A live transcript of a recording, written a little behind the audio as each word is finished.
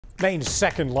Maine's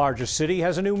second largest city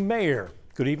has a new mayor.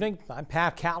 Good evening, I'm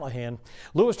Pat Callahan.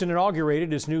 Lewiston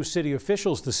inaugurated its new city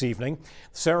officials this evening.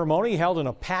 The ceremony held in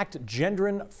a packed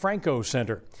Gendron Franco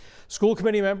Center. School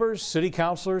committee members, city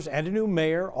councilors, and a new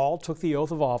mayor all took the oath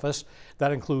of office.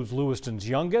 That includes Lewiston's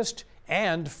youngest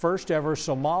and first ever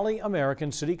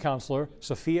Somali-American city councilor,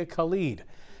 Sophia Khalid.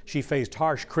 She faced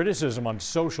harsh criticism on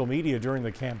social media during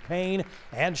the campaign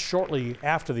and shortly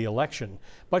after the election,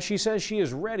 but she says she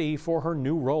is ready for her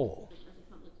new role.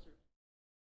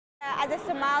 As a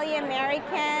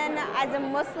Somali-American, as a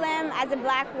Muslim, as a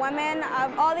black woman,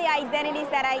 of all the identities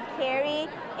that I carry,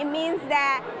 it means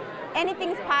that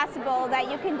anything's possible,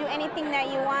 that you can do anything that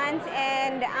you want.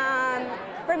 And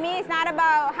for me, it's not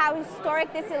about how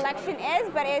historic this election is,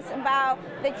 but it's about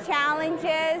the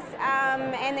challenges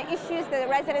and the issues that the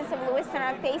residents of Lewiston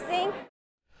are facing.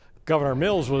 Governor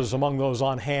Mills was among those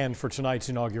on hand for tonight's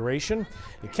inauguration.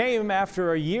 It came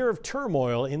after a year of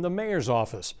turmoil in the mayor's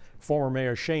office. Former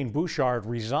Mayor Shane Bouchard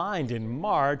resigned in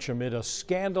March amid a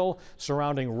scandal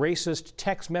surrounding racist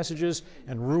text messages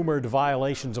and rumored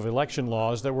violations of election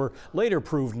laws that were later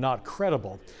proved not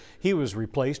credible. He was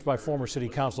replaced by former City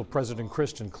Council President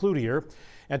Kristen Cloutier.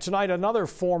 And tonight, another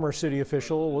former city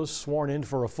official was sworn in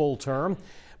for a full term.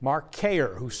 Mark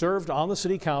Kayer, who served on the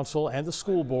City Council and the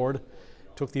school board,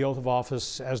 took the oath of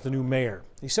office as the new mayor.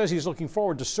 He says he's looking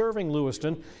forward to serving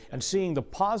Lewiston and seeing the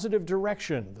positive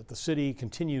direction that the city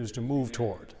continues to move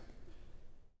toward.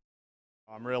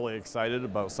 I'm really excited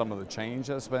about some of the change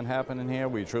that's been happening here.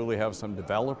 We truly have some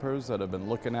developers that have been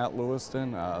looking at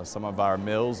Lewiston. Some of our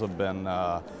mills have been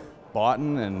bought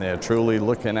and they're truly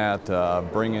looking at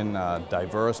bringing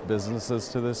diverse businesses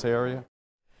to this area.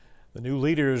 The new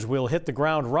leaders will hit the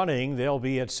ground running. They'll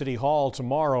be at City Hall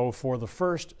tomorrow for the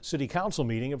first City Council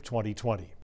meeting of 2020.